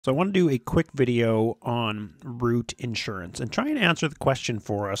So I want to do a quick video on Root Insurance and try and answer the question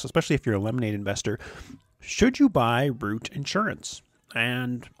for us, especially if you're a Lemonade investor. Should you buy Root Insurance?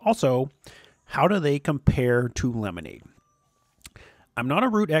 And also, how do they compare to Lemonade? I'm not a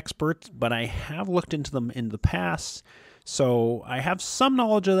Root expert, but I have looked into them in the past, so I have some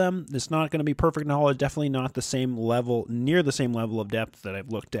knowledge of them. It's not going to be perfect knowledge, definitely not the same level, near the same level of depth that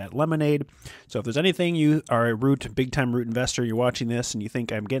I've looked at Lemonade. So if there's anything you are a big-time Root investor, you're watching this and you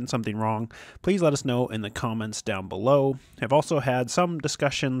think I'm getting something wrong, please let us know in the comments down below. I've also had some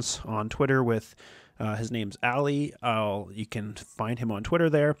discussions on Twitter with, his name's Ali. You can find him on Twitter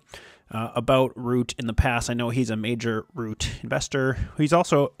there. About Root in the past. I know he's a major Root investor. He's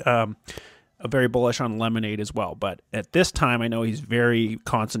also very bullish on Lemonade as well. But at this time, I know he's very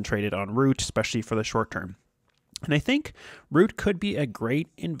concentrated on Root, especially for the short term. And I think Root could be a great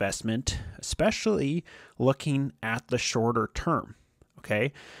investment, especially looking at the shorter term.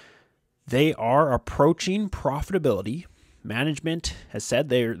 Okay, they are approaching profitability. Management has said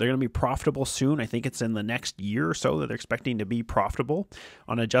they're going to be profitable soon. I think it's in the next year or so that they're expecting to be profitable.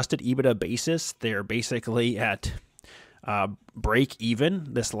 On an adjusted EBITDA basis, they're basically at break even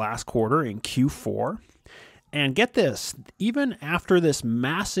this last quarter in Q4. And get this, even after this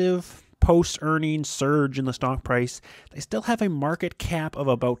massive post-earnings surge in the stock price, they still have a market cap of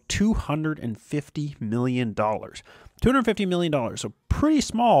about $250 million. $250 million, so pretty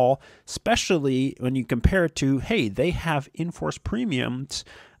small, especially when you compare it to, hey, they have in-force premiums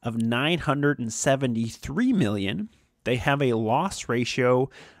of $973 million. They have a loss ratio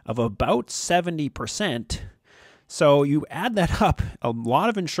of about 70%. So you add that up, a lot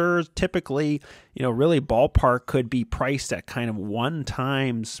of insurers typically, really ballpark could be priced at kind of 1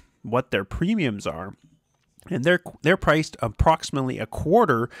 times what their premiums are. And they're priced approximately a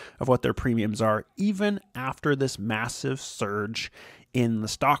quarter of what their premiums are, even after this massive surge in the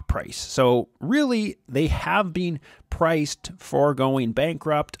stock price. So really, they have been priced for going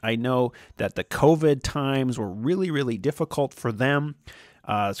bankrupt. I know that the COVID times were really, really difficult for them,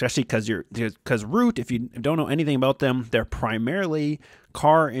 especially because Root, if you don't know anything about them, they're primarily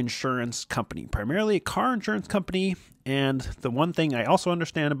car insurance company, And the one thing I also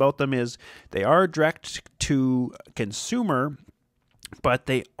understand about them is they are direct to consumer, but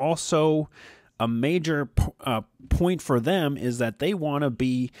they also, a major point for them is that they want to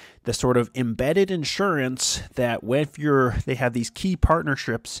be the sort of embedded insurance that they have these key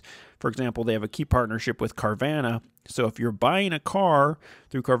partnerships. For example, they have a key partnership with Carvana. So if you're buying a car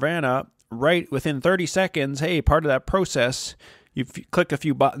through Carvana, right within 30 seconds, hey, part of that process, you click a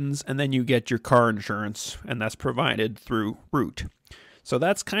few buttons and then you get your car insurance, and that's provided through Root. So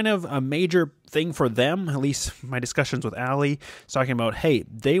that's kind of a major thing for them, at least my discussions with Ali is talking about, hey,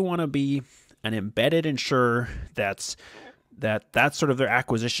 they want to be an embedded insurer that's sort of their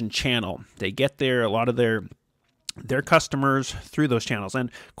acquisition channel. They get a lot of their customers through those channels. And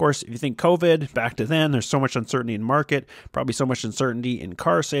of course, if you think COVID, back to then, there's so much uncertainty in market, probably so much uncertainty in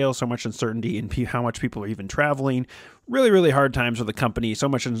car sales, so much uncertainty in how much people are even traveling. Really, really hard times for the company, so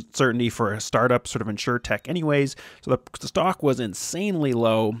much uncertainty for a startup sort of insurtech anyways. So the stock was insanely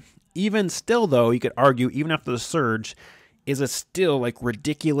low. Even still, though, you could argue, even after the surge, is it still like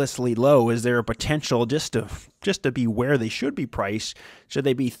ridiculously low? Is there a potential just to be where they should be priced? Should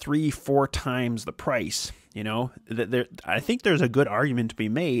they be 3-4 times the price? I think there's a good argument to be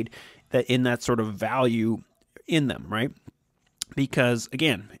made that in that sort of value in them, right? Because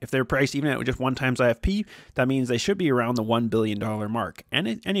again, if they're priced even at just 1 times IFP, that means they should be around the $1 billion mark. And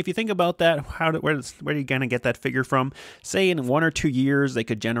if you think about that, where are you going to get that figure from? Say in 1 or 2 years, they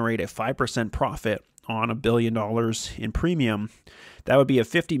could generate a 5% profit on $1 billion in premium. That would be a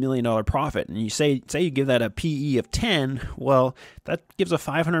 $50 million profit. And you say you give that a PE of 10, well, that gives a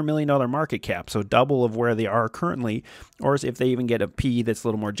 $500 million market cap, so double of where they are currently. Or if they even get a PE that's a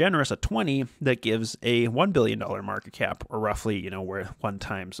little more generous, a 20, that gives a $1 billion market cap, or roughly, where 1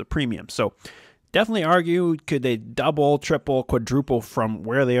 times the premium. So definitely argue, could they double, triple, quadruple from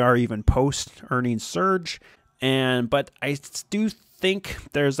where they are even post-earnings surge? But I do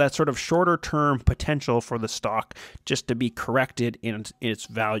think there's that sort of shorter term potential for the stock just to be corrected in its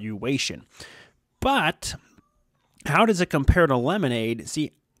valuation. But how does it compare to Lemonade?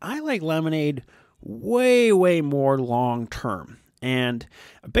 See, I like Lemonade way, way more long term. And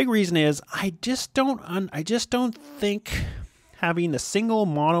a big reason is I just don't think having the single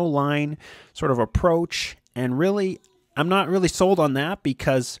monoline sort of approach, and really, I'm not really sold on that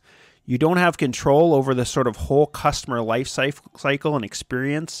because you don't have control over the sort of whole customer life cycle and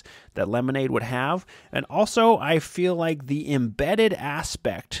experience that Lemonade would have. And also, I feel like the embedded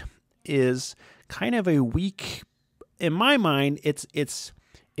aspect is kind of a weak, in my mind, it's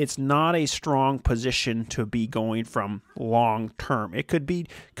it's not a strong position to be going from long term. It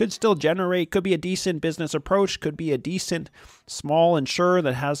could still generate, could be a decent business approach, could be a decent small insurer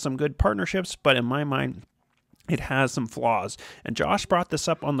that has some good partnerships, but in my mind, it has some flaws. And Josh brought this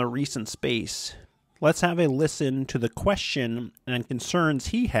up on the recent space. Let's have a listen to the question and concerns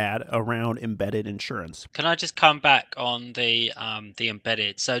he had around embedded insurance. Can I just come back on the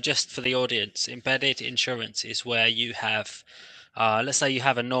embedded? So just for the audience, embedded insurance is where you have, let's say you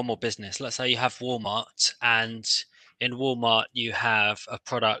have a normal business. Let's say you have Walmart, and in Walmart you have a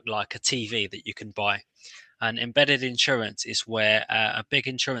product like a TV that you can buy. And embedded insurance is where a big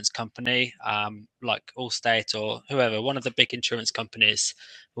insurance company, like Allstate or whoever, one of the big insurance companies,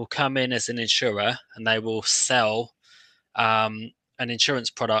 will come in as an insurer, and they will sell an insurance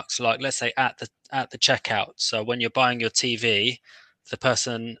product, like let's say at the checkout. So when you're buying your TV, the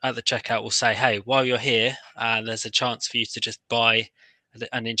person at the checkout will say, "Hey, while you're here, there's a chance for you to just buy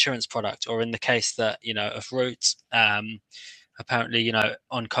an insurance product." Or in the case that of Root, apparently,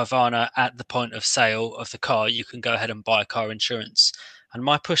 on Carvana, at the point of sale of the car, you can go ahead and buy car insurance. And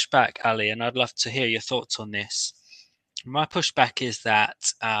my pushback, Ali, and I'd love to hear your thoughts on this. My pushback is that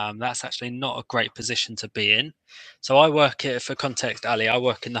that's actually not a great position to be in. So I work here, for context, Ali, I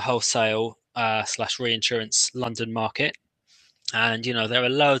work in the wholesale slash reinsurance London market. And there are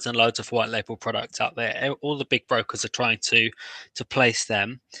loads and loads of white label products out there. All the big brokers are trying to place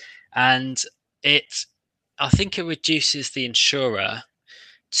them, and I think it reduces the insurer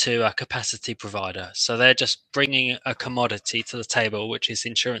to a capacity provider. So they're just bringing a commodity to the table, which is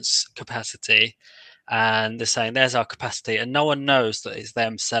insurance capacity, and they're saying there's our capacity, and no one knows that it's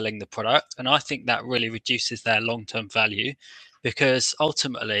them selling the product. And I think that really reduces their long-term value, because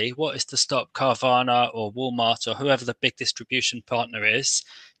ultimately, what is to stop Carvana or Walmart or whoever the big distribution partner is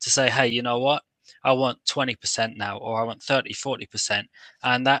to say, hey, you know what, I want 20% now, or I want 30-40%,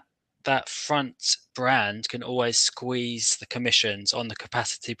 and that front brand can always squeeze the commissions on the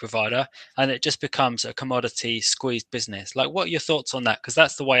capacity provider, and it just becomes a commodity squeezed business. Like, what are your thoughts on that? Because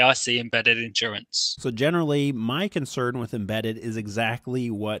that's the way I see embedded insurance. So generally, my concern with embedded is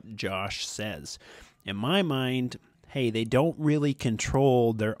exactly what Josh says. In my mind, hey, they don't really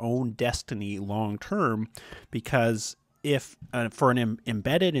control their own destiny long term, because if for an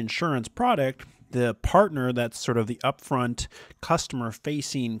embedded insurance product, the partner that's sort of the upfront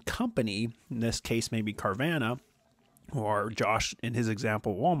customer-facing company, in this case maybe Carvana, or Josh in his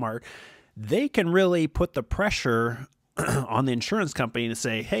example Walmart, they can really put the pressure on the insurance company to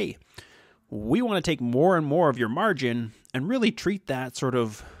say, hey, we want to take more and more of your margin and really treat that sort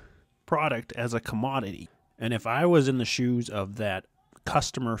of product as a commodity. And if I was in the shoes of that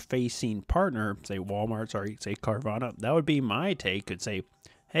customer-facing partner, say Walmart, say Carvana, that would be my take. Could say,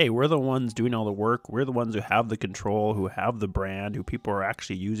 hey, we're the ones doing all the work. We're the ones who have the control, who have the brand, who people are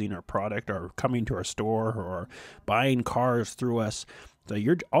actually using our product or coming to our store or buying cars through us. So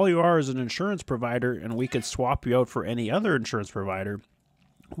all you are is an insurance provider, and we could swap you out for any other insurance provider.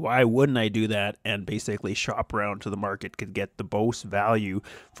 Why wouldn't I do that and basically shop around to the market, could get the most value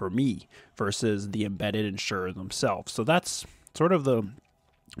for me versus the embedded insurer themselves? So that's sort of the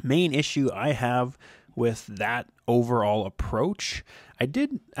main issue I have with that overall approach. I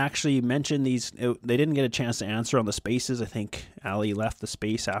did actually mention these, they didn't get a chance to answer on the spaces. I think Ali left the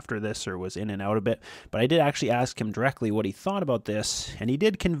space after this or was in and out a bit, but I did actually ask him directly what he thought about this, and he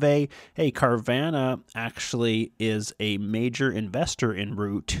did convey, hey, Carvana actually is a major investor in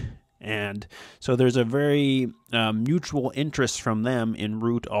Root, and so there's a very mutual interest from them in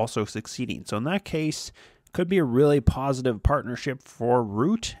Root also succeeding. So in that case, could be a really positive partnership for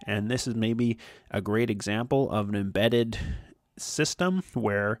Root, and this is maybe a great example of an embedded system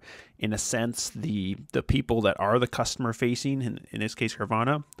where, in a sense, the people that are the customer facing, in this case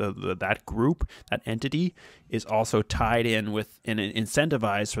Carvana, that group, that entity, is also tied in with and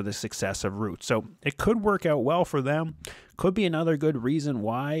incentivized for the success of Root. So it could work out well for them. Could be another good reason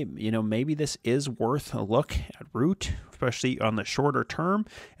why maybe this is worth a look at Root, especially on the shorter term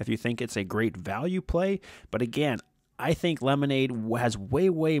if you think it's a great value play. But again, I think Lemonade has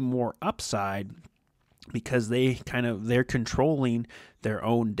way more upside, because they're controlling their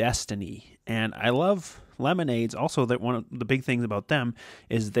own destiny. And I love Lemonade's also, that one of the big things about them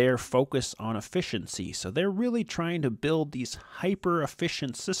is their focus on efficiency. So they're really trying to build these hyper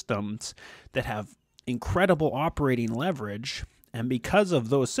efficient systems that have incredible operating leverage, and because of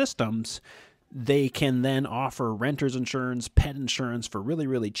those systems, they can then offer renters insurance, pet insurance for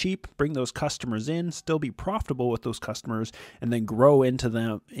really cheap, bring those customers in, still be profitable with those customers, and then grow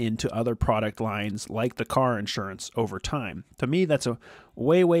into other product lines like the car insurance over time. To me, that's a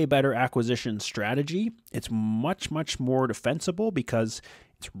way better acquisition strategy. It's much more defensible, because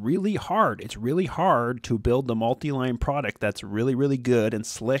It's really hard. It's really hard to build the multi-line product that's really, really good and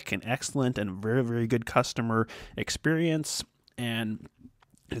slick and excellent and very, very good customer experience. And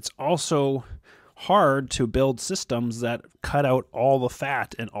it's also hard to build systems that cut out all the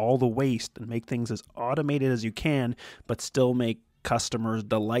fat and all the waste and make things as automated as you can, but still make customers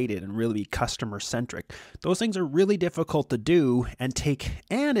delighted and really be customer centric. Those things are really difficult to do and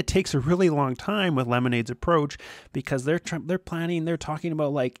it takes a really long time with Lemonade's approach, because they're talking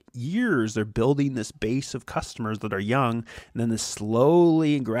about like years. They're building this base of customers that are young, and then this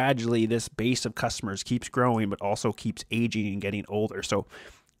slowly and gradually this base of customers keeps growing but also keeps aging and getting older. So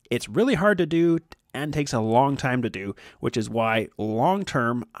it's really hard to do and takes a long time to do, which is why long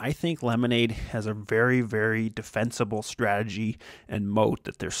term, I think Lemonade has a very, very defensible strategy and moat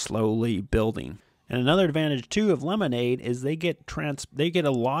that they're slowly building. And another advantage too of Lemonade is they get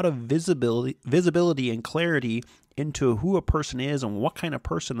a lot of visibility and clarity into who a person is and what kind of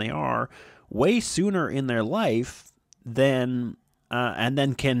person they are way sooner in their life than and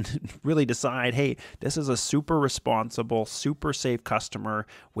then can really decide, hey, this is a super responsible, super safe customer.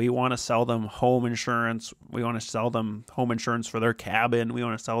 We want to sell them home insurance. We want to sell them home insurance for their cabin. We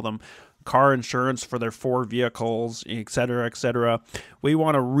want to sell them car insurance for their 4 vehicles, et cetera, et cetera. We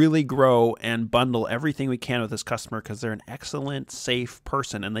want to really grow and bundle everything we can with this customer because they're an excellent, safe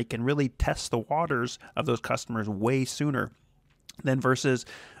person, and they can really test the waters of those customers way sooner than versus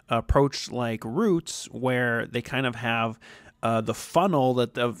approach like Roots, where they kind of have the funnel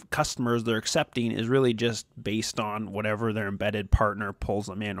that of customers they're accepting is really just based on whatever their embedded partner pulls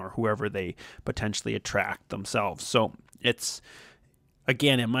them in or whoever they potentially attract themselves. So it's,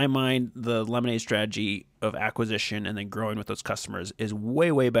 again, in my mind, the Lemonade strategy of acquisition and then growing with those customers is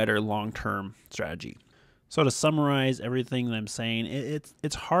way, way better long-term strategy. So to summarize everything that I'm saying,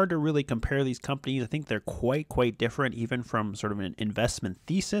 it's hard to really compare these companies. I think they're quite different, even from sort of an investment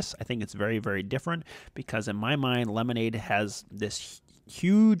thesis. I think it's very, very different because in my mind, Lemonade has this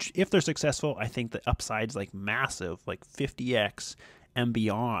huge, if they're successful, I think the upside's like massive, like 50x and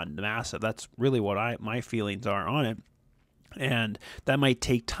beyond massive. That's really what my feelings are on it. And that might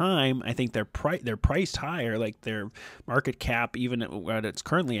take time. I think they're priced higher, like their market cap, even at what it's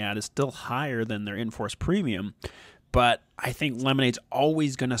currently at, is still higher than their in-force premium. But I think Lemonade's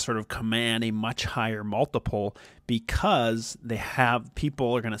always going to sort of command a much higher multiple because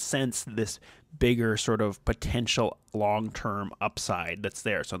people are going to sense this bigger sort of potential long-term upside that's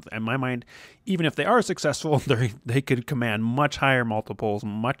there. So in my mind, even if they are successful, they could command much higher multiples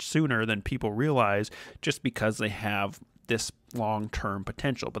much sooner than people realize just because they have this long-term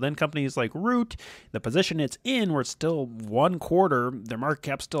potential. But then companies like Root, the position it's in, where it's still 1/4, their market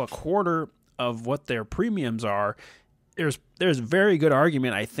cap's still 1/4 of what their premiums are, there's very good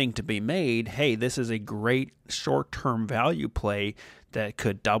argument, I think, to be made. Hey, this is a great short-term value play that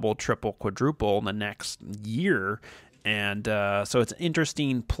could double, triple, quadruple in the next year. And so it's an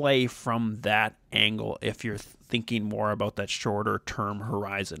interesting play from that angle if you're thinking more about that shorter term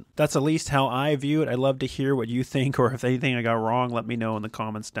horizon. That's at least how I view it. I'd love to hear what you think, or if anything I got wrong, let me know in the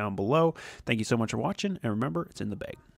comments down below. Thank you so much for watching, and remember, it's in the bag.